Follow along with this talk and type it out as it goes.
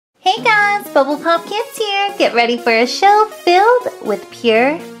BubblePOP Kids here. Get ready for a show filled with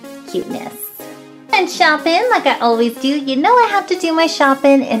pure cuteness. And shopping, like I always do. You know I have to do my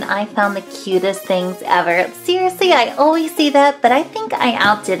shopping, and I found the cutest things ever. Seriously, I always say that, but I think I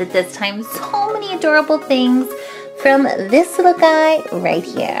outdid it this time. So many adorable things from this little guy right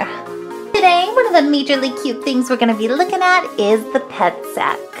here. Today, one of the majorly cute things we're going to be looking at is the pet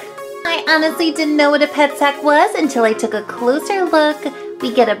sack. I honestly didn't know what a pet sack was until I took a closer look.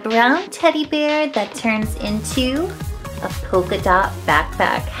 We get a brown teddy bear that turns into a polka dot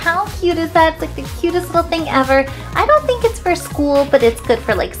backpack. How cute is that? It's like the cutest little thing ever. I don't think it's for school, but it's good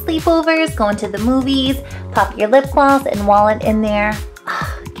for like sleepovers, going to the movies, pop your lip gloss and wallet in there.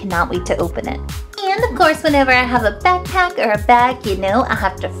 Cannot wait to open it. And of course, whenever I have a backpack or a bag, you know, I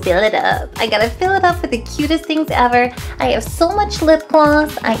have to fill it up. I gotta fill it up with the cutest things ever. I have so much lip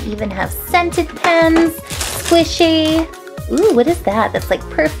gloss. I even have scented pens, squishy. Ooh, what is that? That's like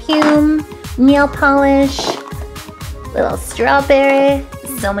perfume, nail polish, little strawberry,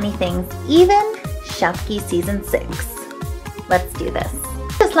 so many things. Even Shopkins Season 6. Let's do this.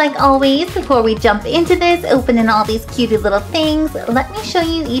 Just like always, before we jump into this, opening all these cutie little things, let me show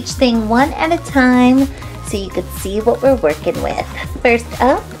you each thing one at a time so you can see what we're working with. First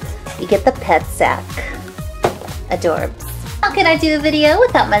up, we get the pet sack. Adorbs. How can I do a video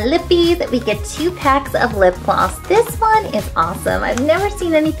without my lippies? We get 2 packs of lip gloss. This one is awesome. I've never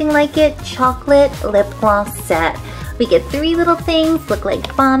seen anything like it. Chocolate lip gloss set. We get 3 little things, look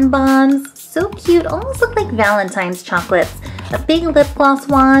like bonbons. So cute, almost look like Valentine's chocolates. A big lip gloss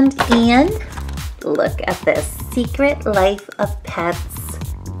wand, and look at this. Secret Life of Pets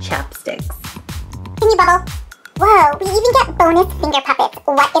chapsticks. Can you bubble? Whoa, we even get bonus finger puppets.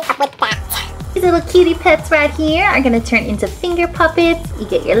 What is up with that? These little cutie pets right here are gonna turn into finger puppets. You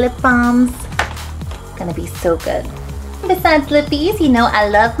get your lip balms. Gonna be so good. Besides lippies, you know I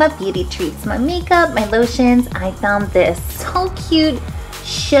love my beauty treats. My makeup, my lotions. I found this so cute.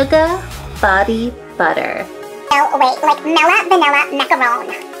 Sugar Body Butter. Oh wait, like Mela Vanilla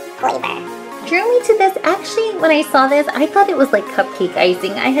Macaron flavor. Drew me to this. Actually, when I saw this, I thought it was like cupcake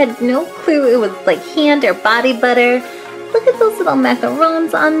icing. I had no clue it was like hand or body butter. Look at those little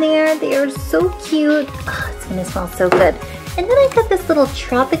macarons on there. They are so cute. Oh, it's gonna smell so good. And then I got this little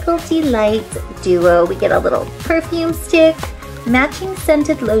Tropical Delight duo. We get a little perfume stick, matching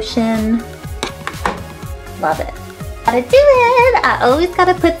scented lotion. Love it. Gotta do it! I always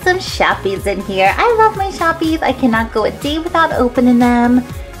gotta put some Shoppies in here. I love my Shoppies. I cannot go a day without opening them.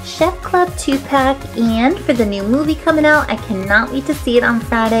 Chef Club 2-pack, and for the new movie coming out, I cannot wait to see it on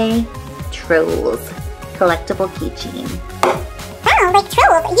Friday. Trolls collectible keychain. Wow, like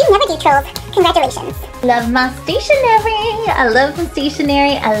trolls. You never do trolls. Congratulations. Love my stationery. I love some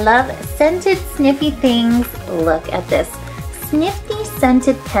stationery. I love scented sniffy things. Look at this. Snifty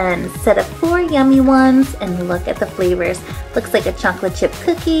scented pen, set of 4 yummy ones, and look at the flavors. Looks like a chocolate chip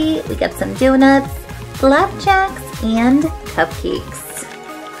cookie. We got some donuts, flapjacks, and cupcakes.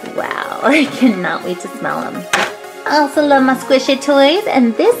 Wow, I cannot wait to smell them. I also love my squishy toys,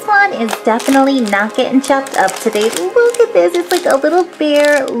 and this one is definitely not getting chopped up today. Look at this, it's like a little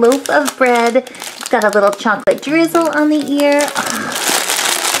bear loaf of bread. It's got a little chocolate drizzle on the ear.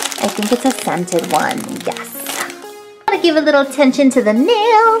 Oh, I think it's a scented one, yes. Give a little attention to the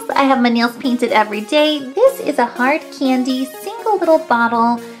nails. I have my nails painted every day. This is a hard candy single little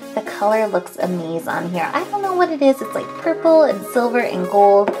bottle. The color looks amazing on here. I don't know what it is. It's like purple and silver and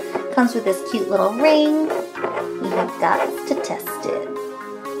gold. Comes with this cute little ring. We have got to test it.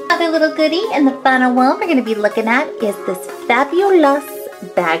 Another little goodie, and the final one we're going to be looking at is this fabulous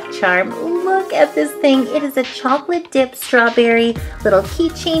bag charm. Look at this thing. It is a chocolate dip strawberry little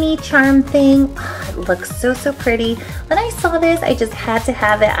keychainy charm thing. Oh, it looks so pretty. When I saw this, I just had to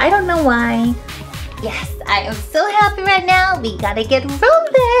have it. I don't know why. Yes, I am so happy right now. We gotta get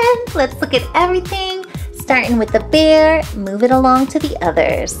rolling. Let's look at everything. Starting with the bear, move it along to the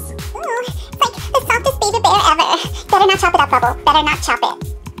others. Ooh, it's like the softest baby bear ever. Better not chop it up, Bubble. Better not chop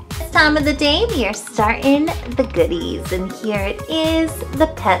it. Time of the day, we are starting the goodies, and here it is, the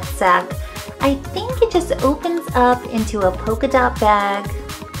pet sack. I think it just opens up into a polka dot bag.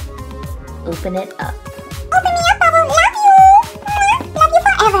 Open it up. Open me up, Bubble. Love you. Love you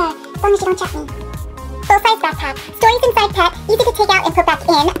forever. As long as you don't chop me. Full-size backpack. Stories inside pet. Easy to take out and put back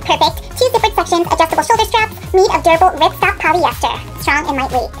in. Perfect. 2 zippered sections. Adjustable shoulder straps. Made of durable ripstop polyester. Strong and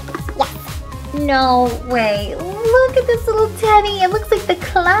lightweight. Yes. No way. Look at this little teddy. It looks like the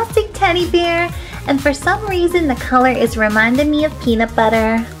classic teddy bear. And for some reason, the color is reminding me of peanut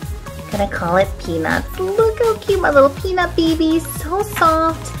butter. Gonna call it Peanuts. Look how cute my little peanut baby. So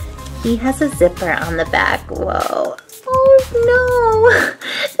soft. He has a zipper on the back. Whoa. Oh no.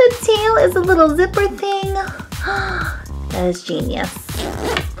 The tail there's a little zipper thing. That is genius.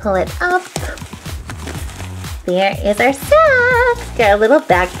 Pull it up. There is our sack. Got a little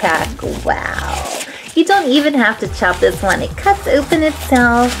backpack. Wow. You don't even have to chop this one. It cuts open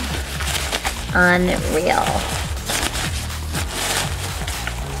itself. Unreal.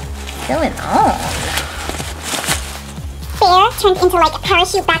 What's going on? Bear turned into like a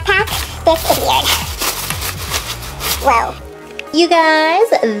parachute backpack. This is weird. Whoa. You guys,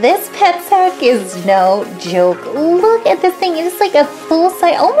 this pet sack is no joke. Look at this thing. It's like a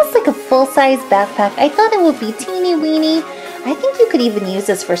full-size, almost like a full-size backpack. I thought it would be teeny weeny. I think you could even use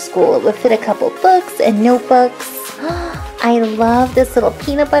this for school. It would fit a couple books and notebooks. I love this little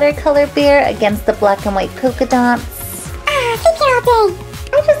peanut butter color bear against the black and white polka dots. Sleep here all day.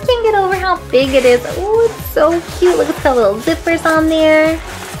 I just can't get over how big it is. Oh, it's so cute. Look, it's got little zippers on there. It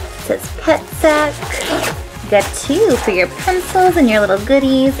says pet sack. You got two for your pencils and your little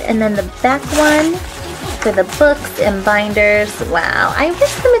goodies, and then the back one for the books and binders. Wow, I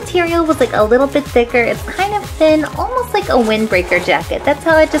wish the material was like a little bit thicker. It's kind of thin, almost like a windbreaker jacket. That's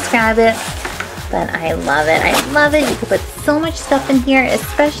how I describe it. But I love it. I love it. You can put so much stuff in here,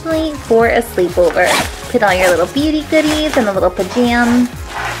 especially for a sleepover. Put all your little beauty goodies and a little pajam.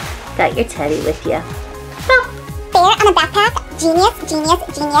 Got your teddy with you. Bear on a backpack. Genius, genius,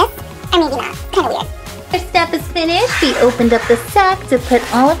 genius. Or maybe not. Kind of weird. Our step is finished. We opened up the sack to put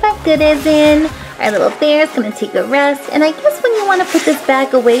all of our goodies in. Our little bear's gonna take a rest. And I guess when you want to put this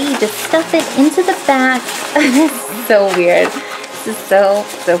bag away, you just stuff it into the back. This is so weird. This is so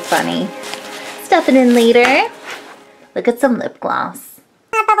funny. Stuff it in later. Look at some lip gloss.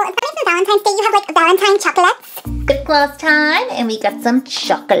 Bubble, it's funny for Valentine's Day you have like Valentine chocolates. Lip gloss time, and we got some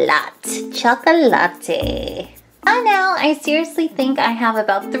chocolate. Chocolate. By now, I seriously think I have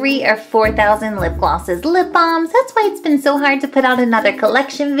about 3,000 or 4,000 lip glosses, lip balms. That's why it's been so hard to put out another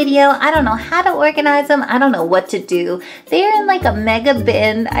collection video. I don't know how to organize them. I don't know what to do. They're in like a mega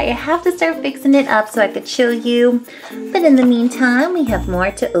bin. I have to start fixing it up so I could show you. But in the meantime, we have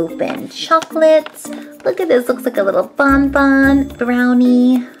more to open. Chocolates. Look at this. Looks like a little bonbon,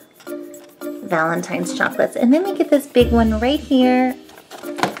 brownie, Valentine's chocolates. And then we get this big one right here.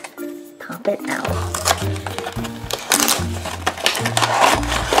 Pop it out.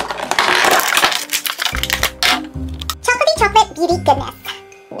 Chocolate beauty goodness.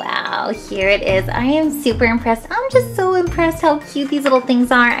 Wow, here it is. I am super impressed. I'm just so impressed how cute these little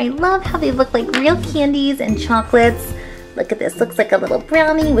things are. I love how they look like real candies and chocolates. Look at this. Looks like a little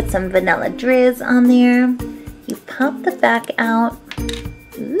brownie with some vanilla drizz on there. You pop the back out.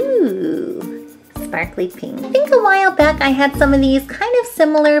 Ooh, sparkly pink. I think a while back I had some of these kind of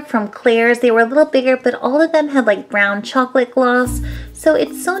similar from Claire's. They were a little bigger, but all of them had like brown chocolate gloss. So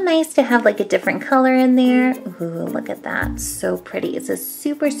it's so nice to have like a different color in there. Ooh, look at that. So pretty. It's a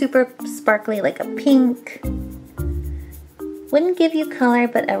super sparkly, like a pink. Wouldn't give you color,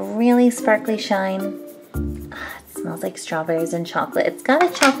 but a really sparkly shine. It smells like strawberries and chocolate. It's got a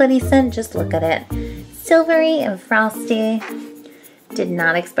chocolatey scent. Just look at it. Silvery and frosty. Did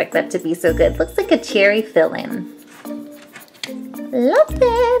not expect that to be so good. Looks like a cherry fill-in. Love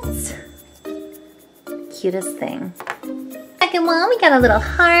it. Cutest thing. Second one, we got a little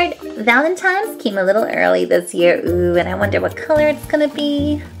heart. Valentine's came a little early this year. Ooh, and I wonder what color it's gonna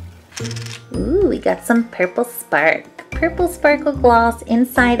be. Ooh, we got some purple spark. Purple sparkle gloss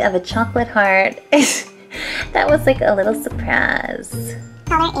inside of a chocolate heart. That was like a little surprise.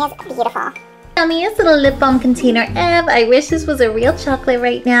 Color is beautiful. Yummiest little lip balm container ever. I wish this was a real chocolate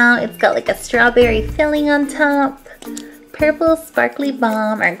right now. It's got like a strawberry filling on top. Purple sparkly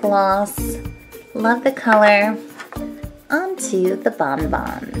balm or gloss. Love the color. Onto the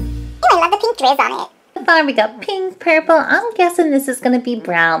bonbon. Oh, I love the pink drizz on it. So far we got pink, purple. I'm guessing this is going to be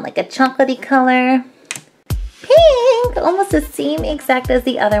brown, like a chocolatey color. Pink! Almost the same exact as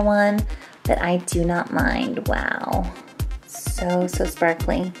the other one, but I do not mind. Wow. So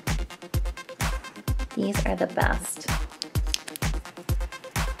sparkly. These are the best.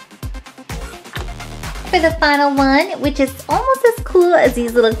 For the final one, which is almost as cool as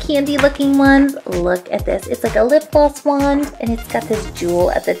these little candy looking ones, look at this. It's like a lip gloss wand and it's got this jewel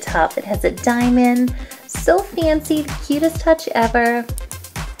at the top. It has a diamond. So fancy, the cutest touch ever.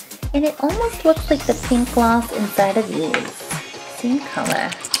 And it almost looks like the pink gloss inside of these. Same color.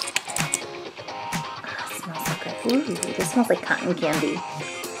 Oh, it smells so good. Ooh, this smells like cotton candy.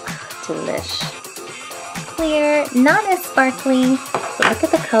 Delish. Clear, not as sparkly, but look at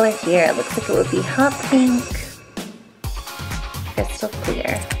the color here. It looks like it would be hot pink, crystal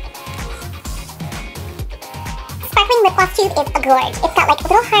clear. Sparkling lip gloss tube is a gorge. It's got like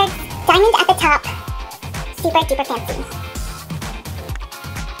little hearts, diamond at the top. Super duper fancy.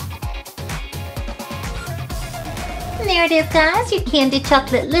 And there it is, guys, your candy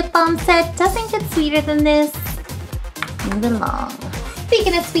chocolate lip balm set. Doesn't get sweeter than this. Move along.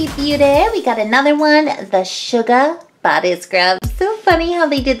 Speaking of sweet beauty, we got another one, the Sugar Body Scrub. So funny how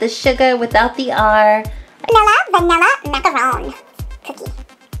they did the sugar without the R. Vanilla macaron cookie.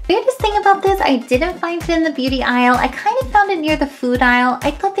 Weirdest thing about this, I didn't find it in the beauty aisle. I kind of found it near the food aisle. I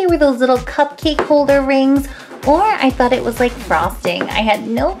thought they were those little cupcake holder rings, or I thought it was like frosting. I had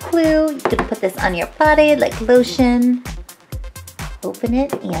no clue. You could put this on your body like lotion. Open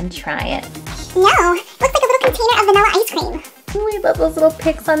it and try it. No, looks like a little container of vanilla ice cream. Ooh, I love those little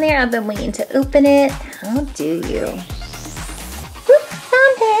pics on there. I've been waiting to open it. How do you? Oop,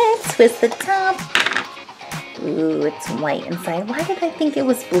 found it. Twist the top. Ooh, it's white inside. Why did I think it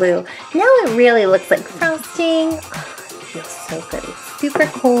was blue? Now it really looks like frosting. Oh, it feels so good. It's super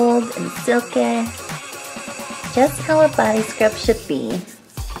cold and silky. Just how a body scrub should be.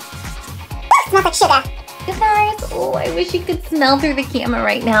 Smells like sugar. You guys, oh, I wish you could smell through the camera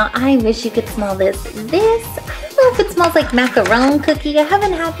right now. I wish you could smell this. I don't know if it smells like macaron cookie. I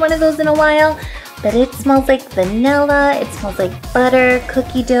haven't had one of those in a while, but it smells like vanilla. It smells like butter,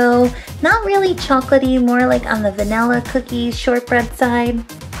 cookie dough. Not really chocolatey, more like on the vanilla cookie shortbread side.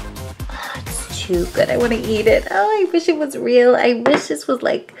 Oh, it's too good. I want to eat it. Oh, I wish it was real. I wish this was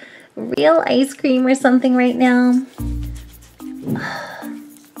like real ice cream or something right now.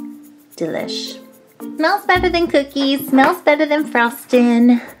 Delish. Smells better than cookies, smells better than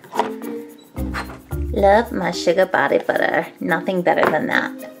frosting. Love my sugar body butter. Nothing better than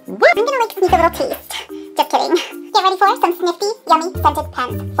that. What? I'm gonna like sneak a little taste. Just kidding. Get ready for some snifty, yummy scented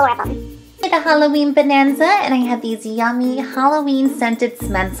pens. 4 of them. The Halloween bonanza, and I have these yummy Halloween scented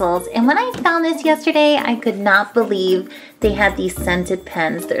smencils. And when I found this yesterday, I could not believe they had these scented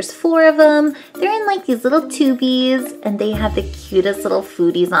pens. There's 4 of them. They're in like these little tubies, and they have the cutest little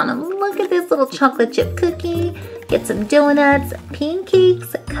foodies on them. Look at this little chocolate chip cookie. Get some donuts,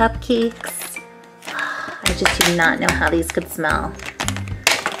 pancakes, cupcakes. I just do not know how these could smell.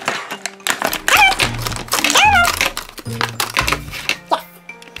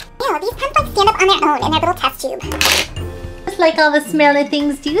 These pens like stand up on their own in their little test tube. Just like all the smelly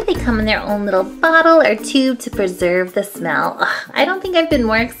things do, they come in their own little bottle or tube to preserve the smell. Ugh, I don't think I've been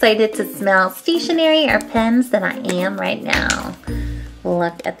more excited to smell stationery or pens than I am right now.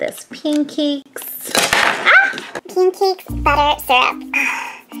 Look at this, pancakes. Ah! Pancakes, butter, syrup.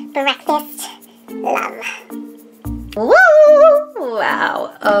 Breakfast, love. Whoa!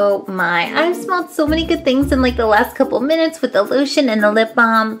 Wow. Oh my. I've smelled so many good things in like the last couple minutes with the lotion and the lip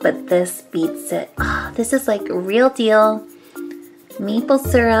balm, but this beats it. Oh, this is like real deal. Maple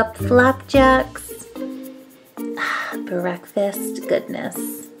syrup, flapjacks. Breakfast goodness.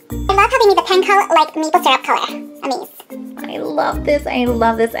 I love how they made the pen color like maple syrup color. Amazing. I love this, I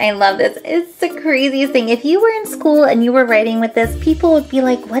love this, I love this. It's the craziest thing. If you were in school and you were writing with this, people would be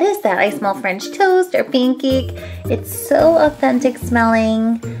like, what is that? I smell French toast or pancake. It's so authentic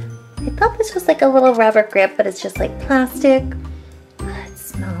smelling. I thought this was like a little rubber grip, but it's just like plastic. It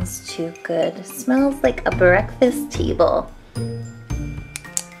smells too good. It smells like a breakfast table.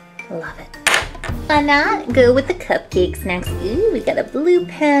 Love it. Why not go with the cupcakes next? Ooh, we got a blue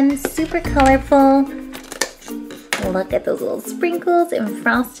pen, super colorful. Look at those little sprinkles and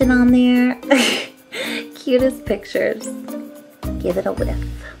frosting on there. Cutest pictures. Give it a whiff.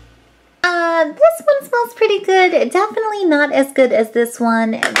 This one smells pretty good. Definitely not as good as this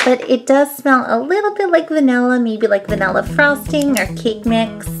one, but it does smell a little bit like vanilla, maybe like vanilla frosting or cake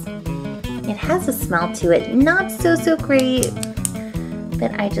mix. It has a smell to it. Not so great,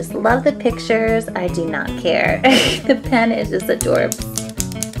 but I just love the pictures. I do not care. The pen is just adorable.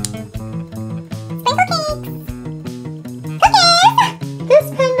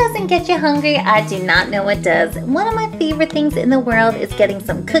 Get you hungry? I do not know what does. One of my favorite things in the world is getting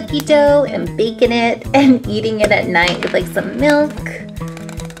some cookie dough and baking it and eating it at night with like some milk.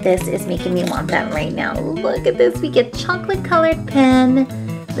 This is making me want that right now. Look at this. We get chocolate colored pen,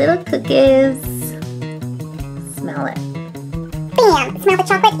 little cookies. Smell it. Bam! Smell the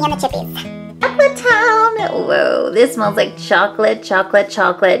chocolate and the chippies. Chocolate Town! Whoa, this smells like chocolate, chocolate,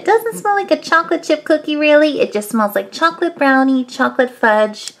 chocolate. Doesn't smell like a chocolate chip cookie really. It just smells like chocolate brownie, chocolate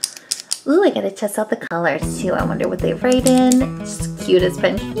fudge. Ooh, I gotta test out the colors too. I wonder what they write in. Just cutest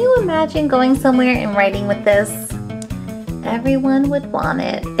pen. Can you imagine going somewhere and writing with this? Everyone would want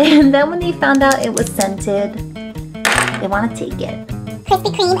it. And then when they found out it was scented, they want to take it.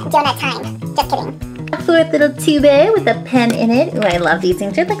 Krispy Kreme donut time. Just kidding. A fourth little tube with a pen in it. Ooh, I love these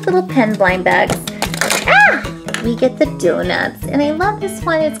things. They're like little pen blind bags. Ah! We get the donuts. And I love this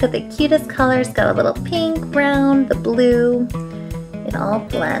one. It's got the cutest colors. Got a little pink, brown, the blue. It all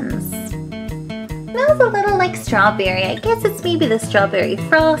blends. Smells a little like strawberry. I guess it's maybe the strawberry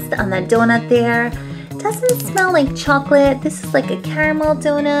frost on that donut there. Doesn't smell like chocolate. This is like a caramel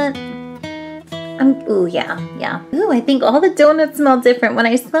donut. Ooh, yeah. Ooh, I think all the donuts smell different. When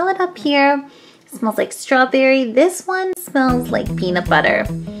I smell it up here, it smells like strawberry. This one smells like peanut butter.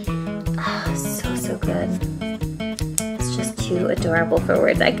 Oh, so good. It's just too adorable for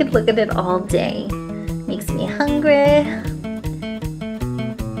words. I could look at it all day. Makes me hungry.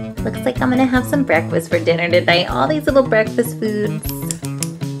 Looks like I'm gonna have some breakfast for dinner tonight. All these little breakfast foods.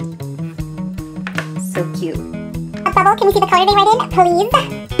 So cute. Bubble, can we see the color they write in,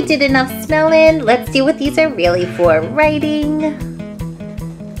 please? We did enough smelling. Let's see what these are really for. Writing.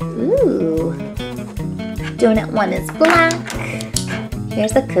 Ooh. Donut one is black.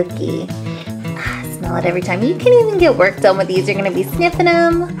 Here's a cookie. Smell it every time. You can even get work done with these. You're gonna be sniffing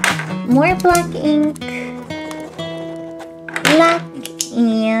them. More black ink. Black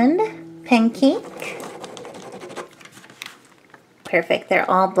and pancake. Perfect. They're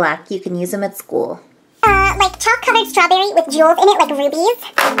all black. You can use them at school. Like chalk-covered strawberry with jewels in it like rubies.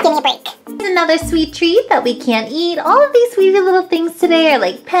 Give me a break. Here's another sweet treat that we can't eat. All of these sweet little things today are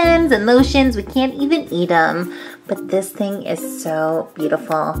like pens and lotions. We can't even eat them. But this thing is so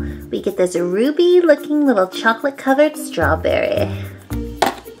beautiful. We get this ruby-looking little chocolate-covered strawberry.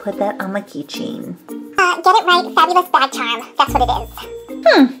 Put that on my keychain. Get it right, fabulous bag charm. That's what it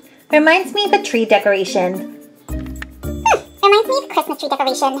is. Reminds me of a tree decoration. Reminds me of a Christmas tree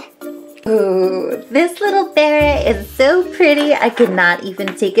decoration. Ooh, this little bear is so pretty. I could not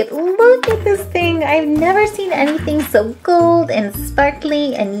even take it. Look at this thing. I've never seen anything so gold and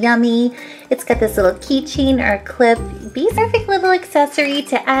sparkly and yummy. It's got this little keychain or clip. Be a perfect little accessory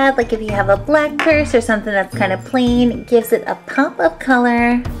to add, like if you have a black purse or something that's kind of plain. It gives it a pop of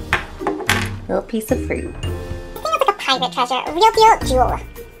color. Little piece of fruit. I think it's like a pirate treasure. A real deal jewel.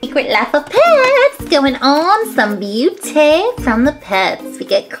 Secret laugh of pets going on. Some beauty from the pets. We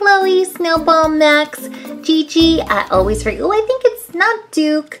get Chloe, Snowball, Max, Gigi. I always forget. Oh, I think it's not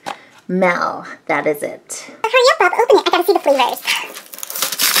Duke. Mel. That is it. Hurry up, Bob. Open it. I gotta see the flavors.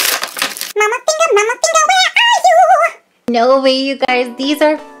 Mama finger, where are you? No way, you guys. These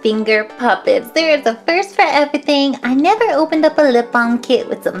are finger puppets. There is a first for everything. I never opened up a lip balm kit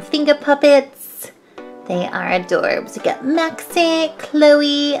with some finger puppets. They are adorbs. We got Maxie,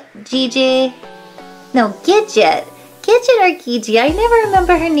 Chloe, Gigi. No, Gidget. Gidget or Gigi. I never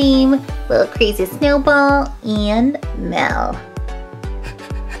remember her name. Little crazy Snowball and Mel.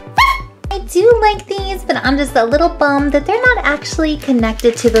 I do like these, but I'm just a little bummed that they're not actually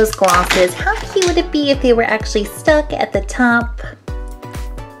connected to those glosses. How cute would it be if they were actually stuck at the top?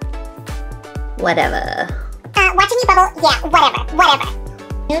 Whatever. Watching you bubble? Yeah, whatever.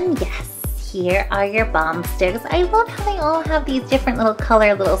 And yes. Here are your balm sticks. I love how they all have these different little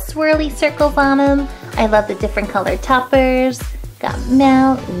color, little swirly circles on them. I love the different color toppers. Got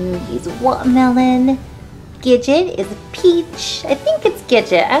Mel, ooh, he's watermelon. Gidget is peach. I think it's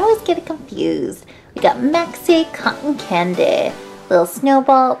Gidget. I always get it confused. We got Maxie, cotton candy. Little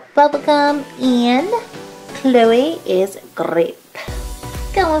Snowball, bubblegum, and Chloe is grape.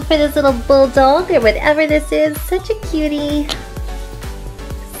 Going for this little bulldog or whatever this is. Such a cutie.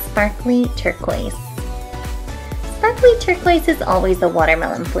 Sparkly turquoise. Sparkly turquoise is always a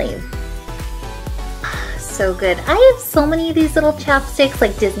watermelon flavor. So good. I have so many of these little chapsticks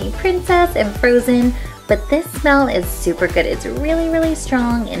like Disney Princess and Frozen, but this smell is super good. It's really, really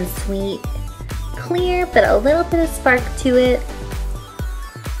strong and sweet. Clear, but a little bit of spark to it.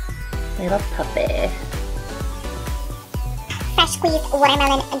 Little puppy. Fresh squeezed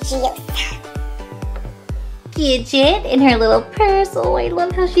watermelon juice. Gidget in her little purse. Oh, I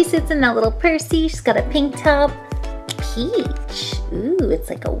love how she sits in that little pursey. She's got a pink top. Peach. Ooh, it's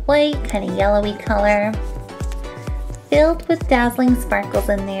like a white, kind of yellowy color. Filled with dazzling sparkles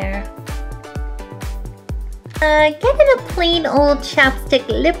in there. Getting a plain old chapstick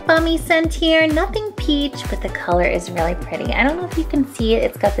lip balmy scent here. Nothing peach, but the color is really pretty. I don't know if you can see it.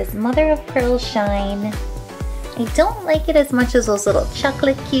 It's got this mother of pearl shine. I don't like it as much as those little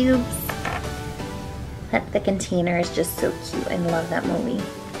chocolate cubes. But the container is just so cute. I love that movie.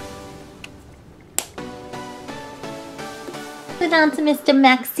 Put on to Mr.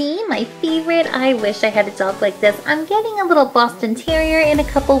 Maxie, my favorite. I wish I had a dog like this. I'm getting a little Boston Terrier in a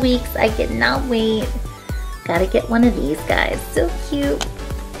couple weeks. I cannot wait. Gotta get one of these guys. So cute.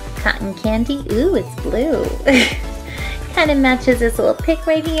 Cotton candy. Ooh, it's blue. Kind of matches this little pic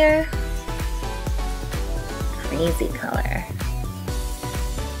right here. Crazy color.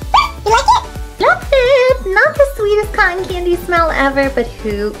 You like it? Love it! Not the sweetest cotton candy smell ever, but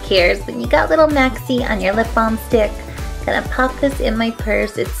who cares when you got little Maxie on your lip balm stick. Gonna pop this in my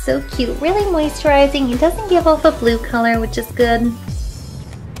purse. It's so cute, really moisturizing. It doesn't give off a blue color, which is good.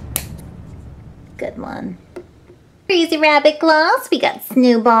 Good one. Crazy Rabbit gloss. We got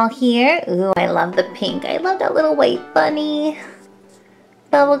Snowball here. Ooh, I love the pink. I love that little white bunny.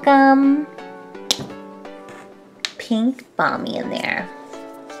 Bubblegum. Pink balmy in there.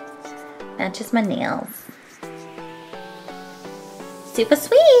 Matches my nails. Super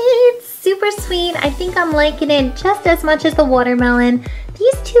sweet! Super sweet. I think I'm liking it just as much as the watermelon.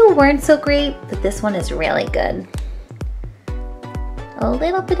 These two weren't so great, but this one is really good. A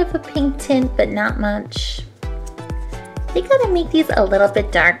little bit of a pink tint, but not much. They gotta make these a little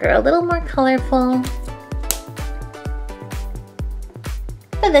bit darker, a little more colorful.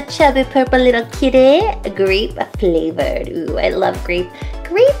 For the chubby purple little kitty, grape flavored. Ooh, I love grape.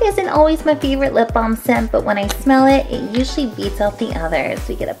 Grape isn't always my favorite lip balm scent, but when I smell it, it usually beats out the others.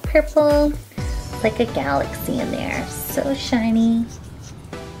 We get a purple, it's like a galaxy in there. So shiny.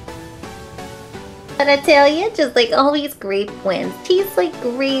 But I tell you, just like always, grape wins. Tastes like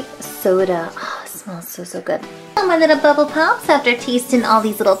grape soda. Oh, it smells so, so good. So my little bubble pops, after tasting all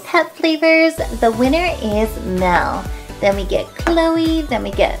these little pet flavors, the winner is Mel. Then we get Chloe, then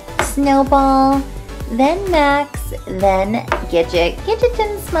we get Snowball, then Max, then Gidget. Gidget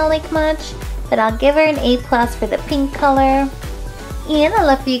didn't smell like much, but I'll give her an A+ for the pink color. And I'd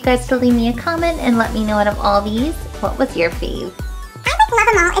love for you guys to leave me a comment and let me know out of all these, what was your fave? I love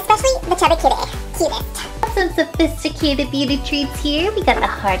them all, especially the chubby kitty. Cutest. Some sophisticated beauty treats here. We got a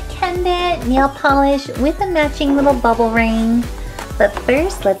hard candy, nail polish with a matching little bubble ring. But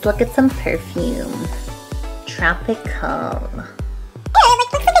first, let's look at some perfume. Tropical.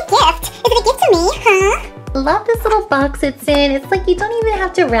 It looks like a gift. Is it a gift to me, huh? Love this little box it's in. It's like you don't even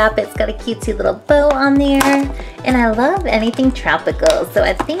have to wrap it. It's got a cutesy little bow on there. And I love anything tropical, so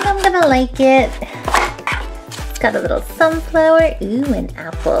I think I'm gonna like it. It's got a little sunflower, ooh, and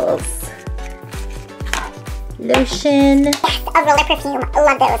apples. Lotion. Yes, a roller perfume.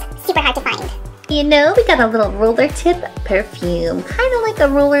 Love those. Super hard to find. You know, we got a little roller tip perfume. Kind of like a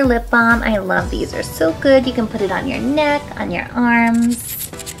roller lip balm. I love these. They're so good. You can put it on your neck, on your arms.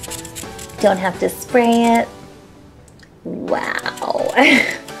 Don't have to spray it. Wow.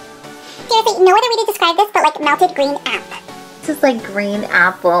 Seriously, no other way to describe this but like melted green apple. This is like green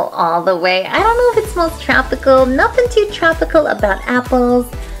apple all the way. I don't know if it smells tropical. Nothing too tropical about apples.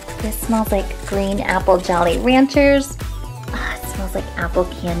 This smells like green apple Jolly Ranchers. It smells like apple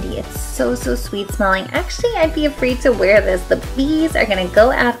candy. It's so, so sweet smelling. Actually, I'd be afraid to wear this. The bees are gonna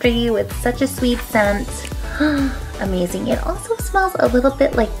go after you with such a sweet scent. Amazing. It also smells a little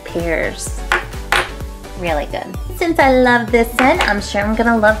bit like pears. Really good. Since I love this scent, I'm sure I'm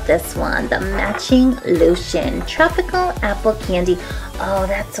gonna love this one. The matching lotion. Tropical apple candy. Oh,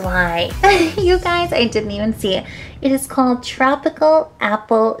 that's why. You guys, I didn't even see it. It is called Tropical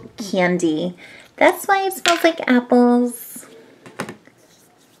Apple Candy. That's why it smells like apples.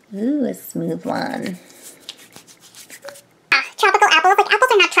 Ooh, a smooth one. Tropical apples. Like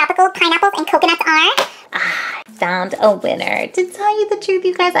apples are not tropical. Pineapples and coconuts are. I found a winner. To tell you the truth,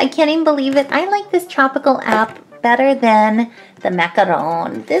 you guys, I can't even believe it. I like this tropical app better than the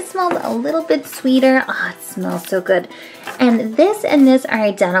macaron. This smells a little bit sweeter. Oh, it smells so good. And this are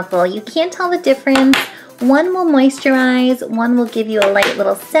identical. You can't tell the difference. One will moisturize, one will give you a light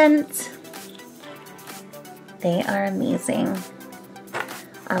little scent. They are amazing.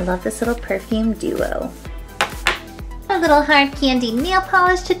 I love this little perfume duo. A little hard candy nail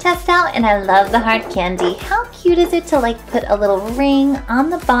polish to test out, and I love the hard candy. How cute is it to like put a little ring on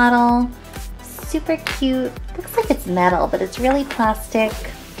the bottle? Super cute. Looks like it's metal, but it's really plastic.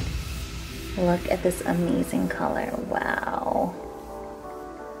 Look at this amazing color. Wow.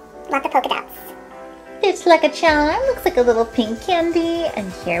 Love the polka dots. It's like a charm. Looks like a little pink candy.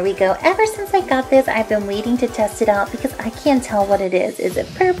 And here we go. Ever since I got this, I've been waiting to test it out because I can't tell what it is. Is it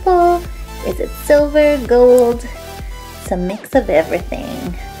purple? Is it silver? Gold? It's a mix of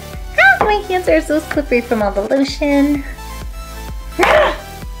everything. Ah, my hands are so slippery from all the lotion.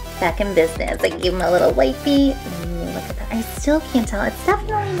 Back in business. I gave him a little wipey. Ooh, look at that. I still can't tell. It's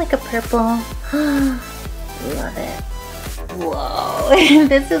definitely like a purple. Love it. Whoa,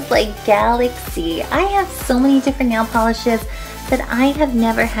 this is like galaxy. I have so many different nail polishes, but I have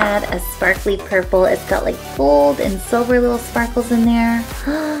never had a sparkly purple. It's got like gold and silver little sparkles in there.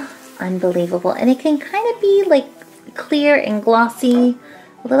 Unbelievable. And it can kind of be like clear and glossy,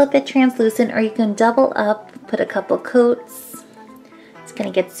 a little bit translucent, or you can double up, put a couple coats. It's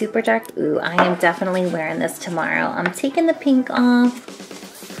gonna get super dark. Ooh, I am definitely wearing this tomorrow. I'm taking the pink off,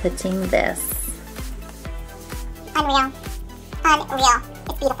 putting this. Unreal. Unreal.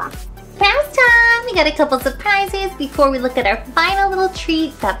 It's beautiful. Craft time! And we got a couple surprises before we look at our final little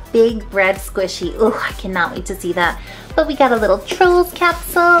treat, that big bread squishy. Oh, I cannot wait to see that. But we got a little Trolls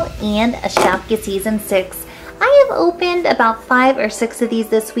capsule and a Shopkins Season 6. I have opened about 5 or 6 of these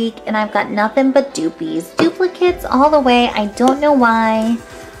this week and I've got nothing but dupies. Duplicates all the way. I don't know why,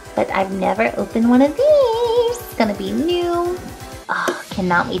 but I've never opened one of these. It's gonna be new. Oh,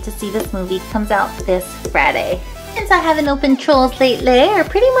 cannot wait to see this movie. Comes out this Friday. Since I haven't opened Trolls lately, or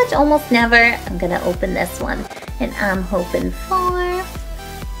pretty much almost never, I'm gonna open this one. And I'm hoping for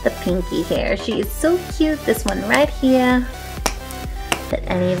the pinky hair. She is so cute. This one right here. That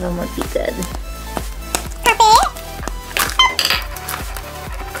any of them would be good.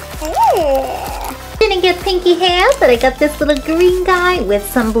 Didn't get pinky hair, but I got this little green guy with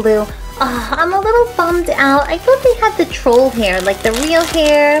some blue. Oh, I'm a little bummed out. I thought they had the troll hair, like the real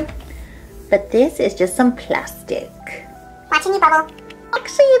hair. But this is just some plastic. Watching you, Bubble.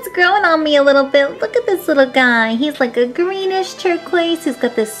 Actually, it's growing on me a little bit. Look at this little guy. He's like a greenish turquoise. He's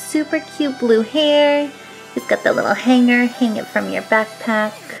got this super cute blue hair. He's got the little hanger. Hang it from your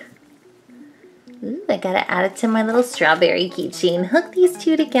backpack. Ooh, I gotta add it to my little strawberry keychain. Hook these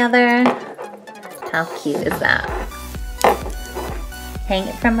two together. How cute is that? Hang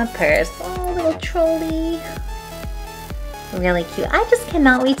it from a purse. Oh, little trolley. Really cute. I just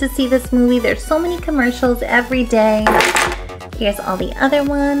cannot wait to see this movie. There's so many commercials every day. Here's all the other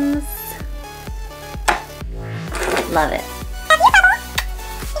ones. Love it. Have you, Bubble?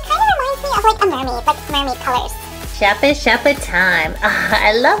 It kind of reminds me of like a mermaid, like mermaid colors. Shoppa time.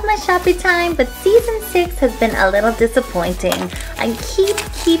 I love my Shoppa time, but season 6 has been a little disappointing. I keep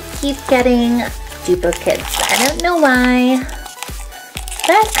getting duplicates. I don't know why,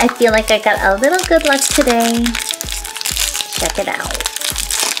 but I feel like I got a little good luck today. Check it out.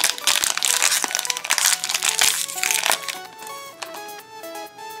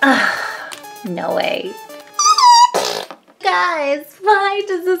 No way. Guys, why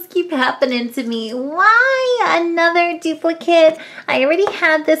does this keep happening to me? Why another duplicate? I already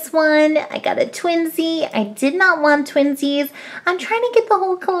had this one. I got a twinsy. I did not want twinsies. I'm trying to get the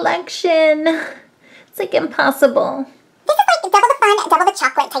whole collection. It's like impossible. This is like double the fun, double the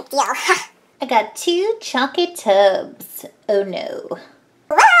chocolate type deal. I got 2 chocolate tubs. Oh no.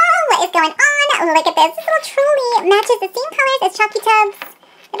 Whoa, what is going on? Look at this. This little trolley matches the same colors as Chocky tubs.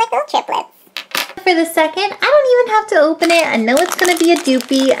 They're like little triplets. For the second, I don't even have to open it. I know it's going to be a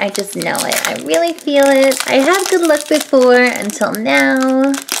dupie. I just know it. I really feel it. I had good luck before until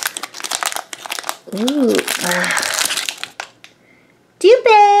now. Ooh.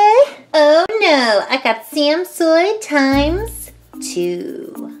 Dupie! Oh no, I got Samsoy times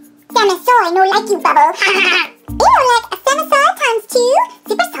 2. Samasoy, no like you, Bubble. Ew, like a Samasoy times 2.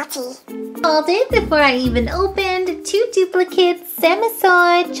 Super salty. Called it before I even opened. 2 duplicates,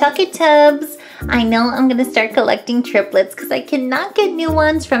 Samasoy, chocolate tubs. I know I'm gonna start collecting triplets because I cannot get new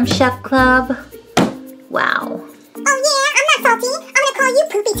ones from Chef Club. Wow. Oh yeah, I'm not salty. I'm gonna call you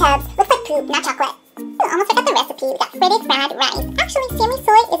Poopy Tubs. Looks like poop, not chocolate. Ooh, almost forgot the recipe. We got fritted fried rice. Actually, Sammy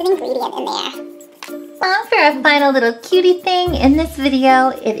soy is an ingredient in there. Well, for our final little cutie thing in this video,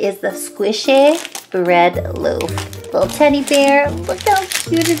 it is the squishy bread loaf. Little teddy bear. Look how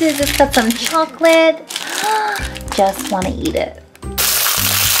cute it is. It's got some chocolate. Just want to eat it.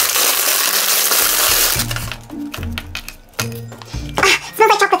 Smells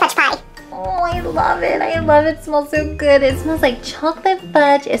like chocolate fudge pie. Oh, I love it. I love it. It smells so good. It smells like chocolate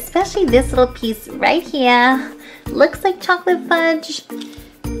fudge, especially this little piece right here. Looks like chocolate fudge.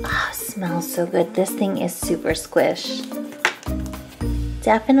 Oh, smells so good. This thing is super squish.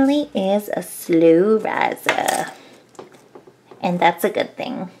 Definitely is a slow riser. And that's a good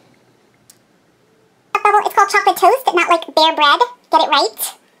thing. Bubble, it's called chocolate toast, not like bare bread. Get it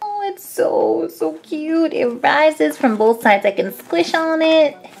right? Oh, it's so cute. It rises from both sides. I can squish on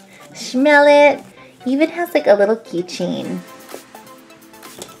it, smell it. Even has like a little keychain.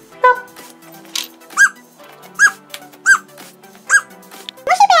 Oh.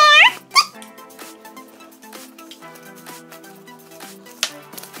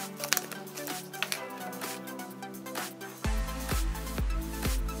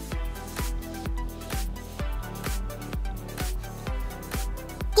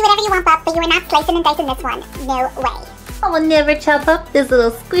 Do whatever you want, Bub, but you are not slicing and dicing this one. No way. I will never chop up this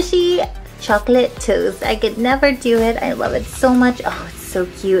little squishy chocolate toast. I could never do it. I love it so much. Oh, it's so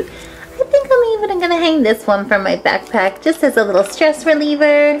cute. I think I'm even gonna hang this one from my backpack just as a little stress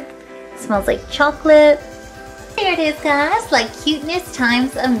reliever. It smells like chocolate. There it is, guys. Like cuteness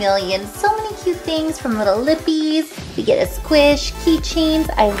times a million. So many cute things from little lippies. We get a squish, keychains.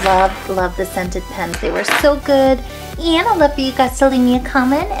 I love the scented pens. They were so good. And I love for you guys to leave me a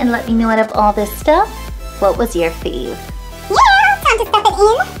comment and let me know out of all this stuff, what was your fave? Yeah, time to stuff it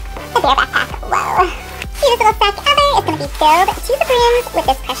in the bear backpack. Whoa. Cutest little sack ever is going to be filled to the brims with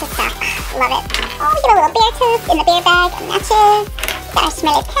this precious stuff. Love it. Oh, we get a little bear toast in the bear bag. Matches. Got our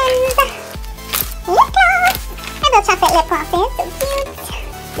smelly pens. Lip gloss. Our little chocolate lip glosses. So cute.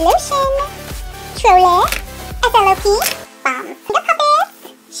 Lotion. Trolley. SLOP. BALMS. Finger puppets.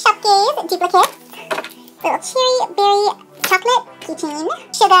 Shopkins. Duplicates. Little cherry berry chocolate keychain.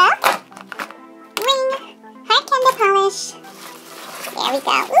 Sugar. Ring. Hard candy polish. There we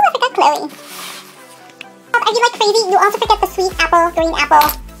go. Ooh, I forgot Chloe. Bob, are you like crazy? You also forget the sweet apple, green apple,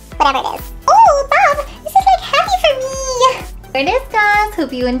 whatever it is. Oh, Bob, this is like happy for me. There it is, guys.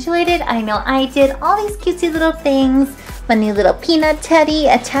 Hope you enjoyed it. I know I did. All these cutesy little things. My new little peanut teddy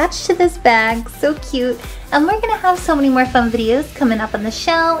attached to this bag. So cute. And we're going to have so many more fun videos coming up on the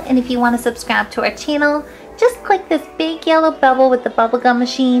show. And if you want to subscribe to our channel, just click this big yellow bubble with the bubblegum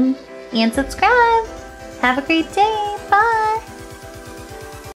machine and subscribe. Have a great day. Bye.